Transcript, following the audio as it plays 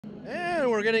And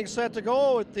we're getting set to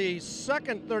go with the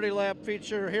second 30-lap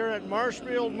feature here at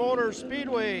Marshfield Motor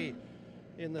Speedway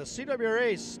in the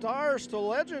CWRA Stars to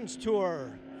Legends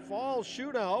Tour Fall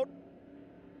Shootout.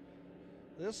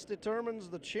 This determines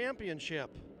the championship.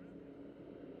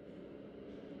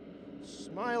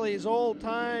 Smiley's Old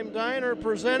Time Diner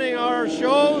presenting our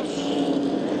shows.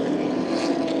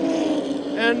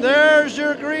 And there's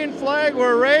your green flag.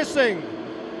 We're racing.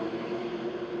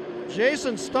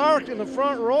 Jason Stark in the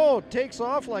front row takes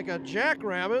off like a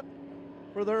jackrabbit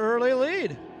for the early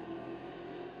lead.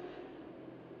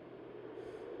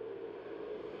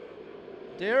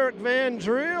 Derek Van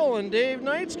Driel and Dave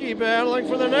Knightsky battling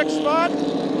for the next spot.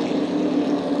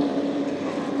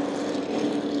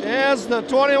 As the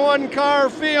 21-car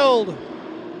field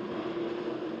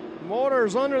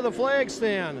motors under the flag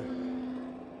stand.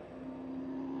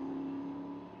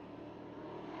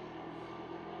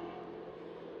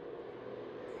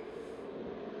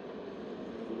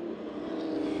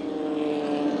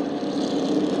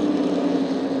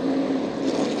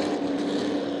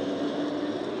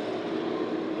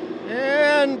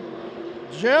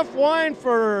 Jeff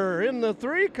Weinfurter in the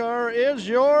 3-car is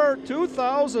your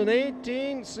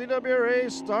 2018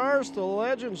 CWRA Stars to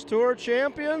Legends Tour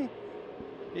champion.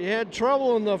 He had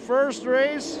trouble in the first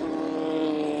race.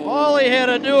 All he had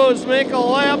to do was make a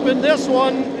lap in this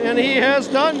one, and he has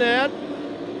done that.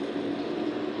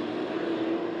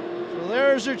 So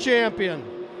there's your champion.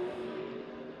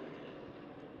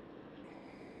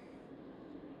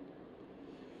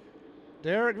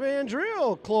 Derek Van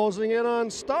Driel closing in on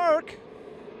Stark.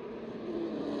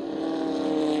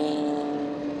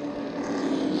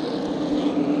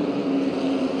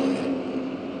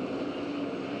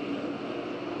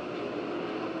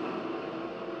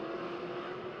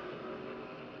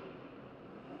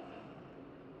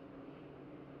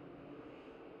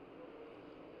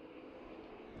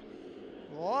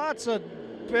 Lots of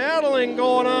battling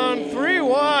going on, 3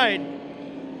 wide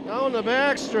down the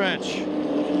backstretch.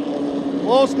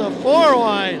 Close to 4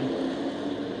 wide.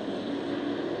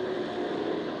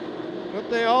 But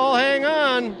they all hang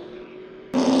on.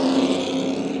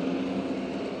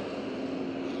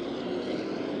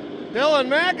 Dylan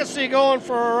Mackesy going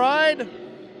for a ride.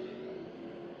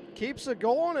 Keeps it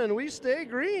going and we stay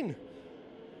green.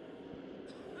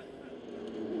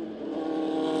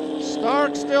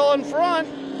 Stark still in front.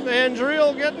 Van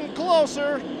Driel getting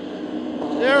closer.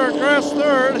 Derek Gress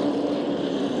third.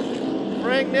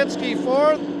 Frank Nitsky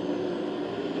fourth.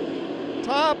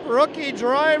 Top rookie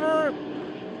driver,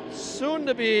 soon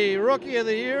to be Rookie of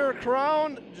the Year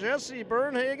crowned, Jesse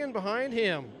Bernhagen behind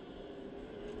him.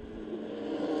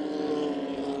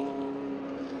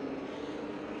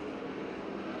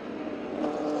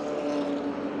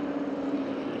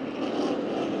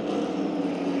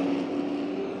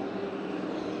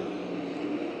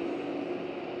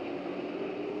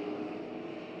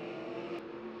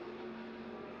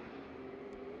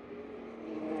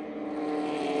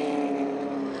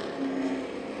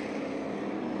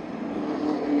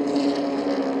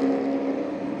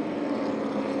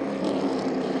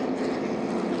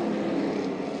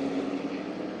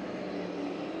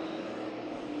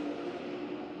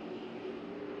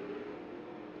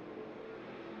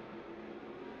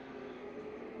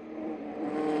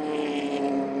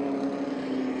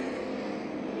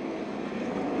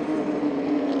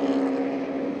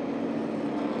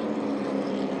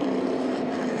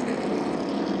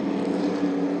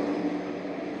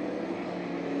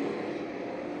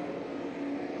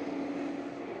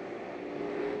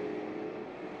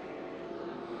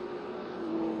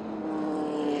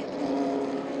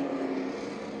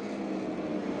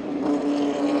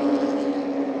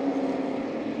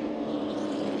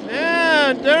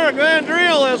 Derek Van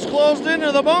Driel has closed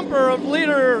into the bumper of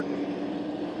leader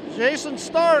Jason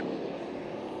Stark.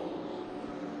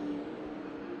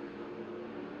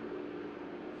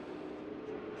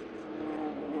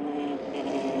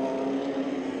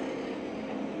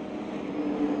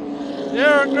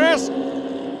 Derek Gress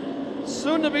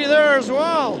soon to be there as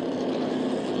well.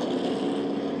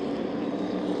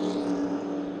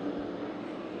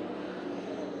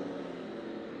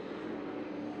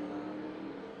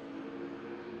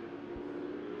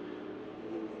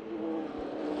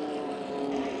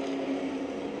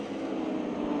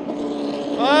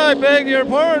 I beg your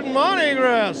pardon,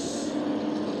 Montegrass.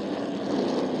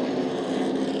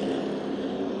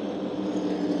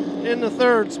 In the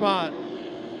 3rd spot.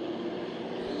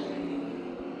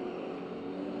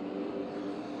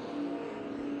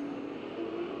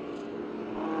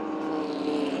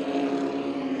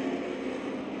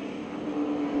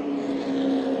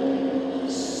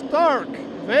 Stark,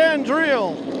 Van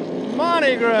Driel,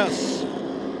 Montegrass,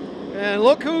 And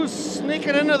look who's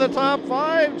sneaking into the top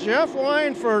 5, Jeff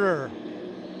Weinfurter.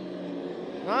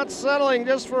 Not settling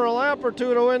just for a lap or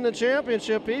two to win the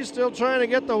championship. He's still trying to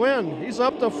get the win. He's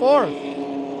up to 4th.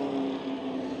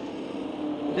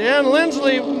 Dan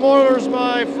Lindsley motors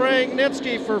by Frank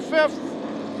Nitsky for 5th.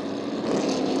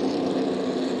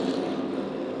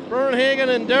 Bernhagen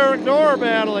and Derek Dorr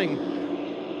battling.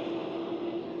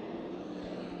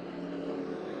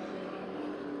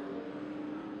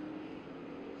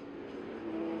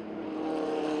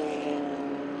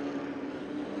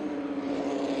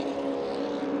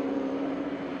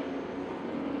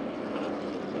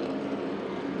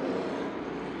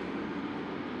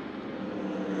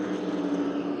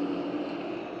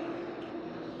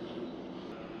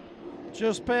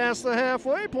 Just past the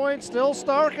halfway point, still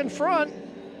Stark in front.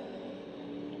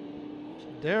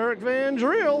 Derek Van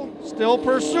Driel still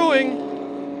pursuing.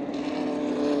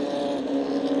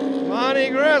 Monty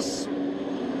Gress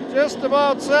just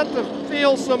about set to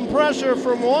feel some pressure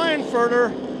from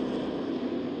Weinfurter.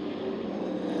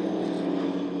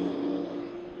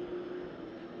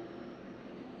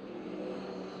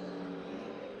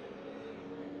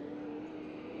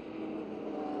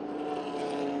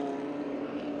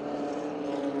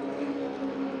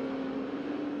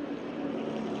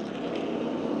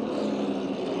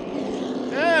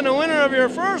 And the winner of your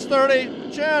first 30,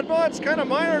 Chad Butts, kind of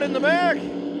mired in the back.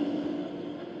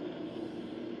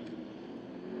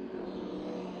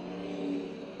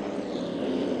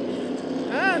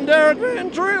 And Derek Van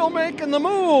Driel making the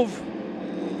move.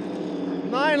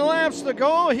 9 laps to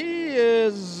go. He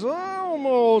is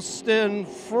almost in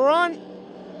front.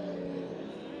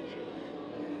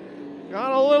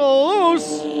 Got a little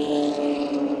loose.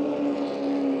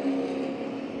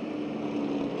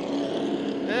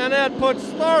 And that puts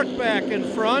Stark back in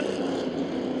front.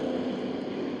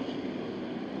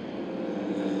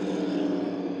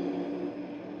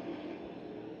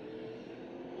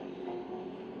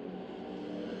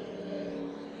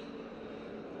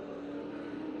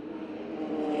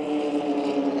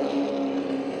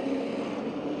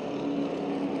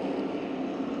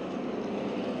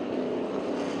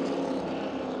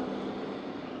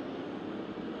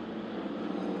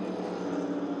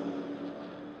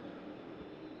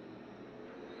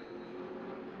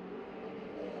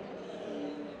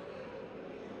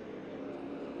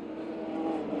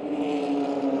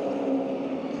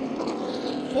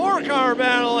 Four-car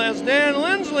battle as Dan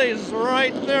Lindsley's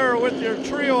right there with your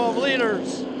trio of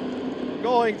leaders,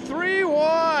 going 3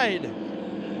 wide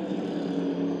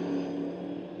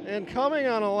and coming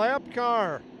on a lap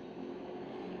car.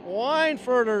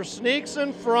 Weinfurter sneaks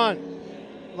in front,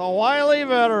 the wily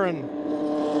veteran.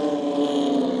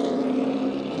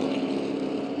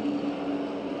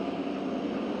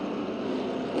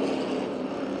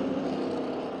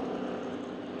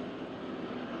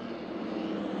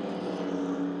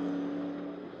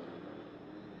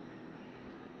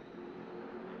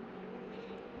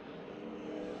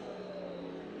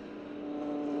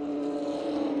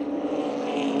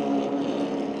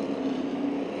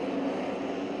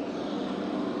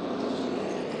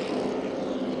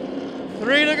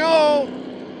 Three to go,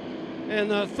 and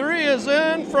the 3 is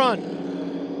in front.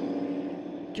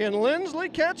 Can Lindsley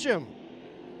catch him?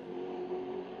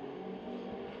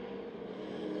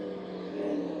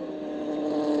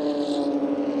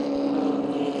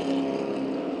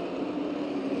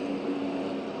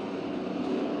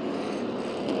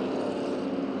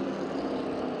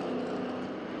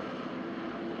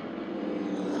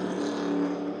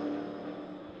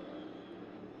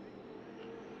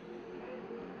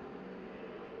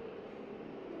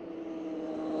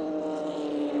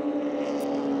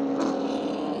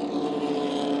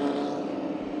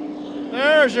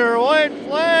 There's your white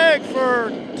flag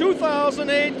for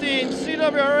 2018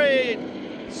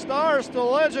 CWRA Stars to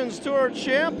Legends Tour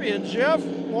champion, Jeff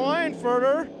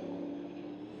Weinfurter.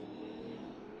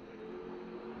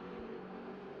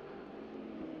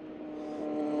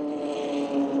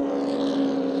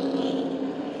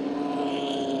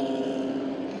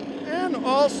 And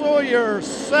also your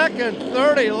second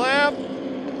 30-lap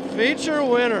feature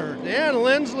winner. Dan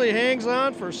Lindsley hangs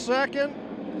on for second.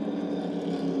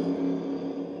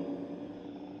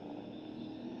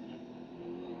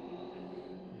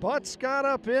 Butts got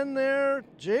up in there.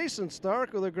 Jason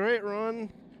Stark with a great run.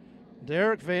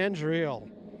 Derek Van Driel.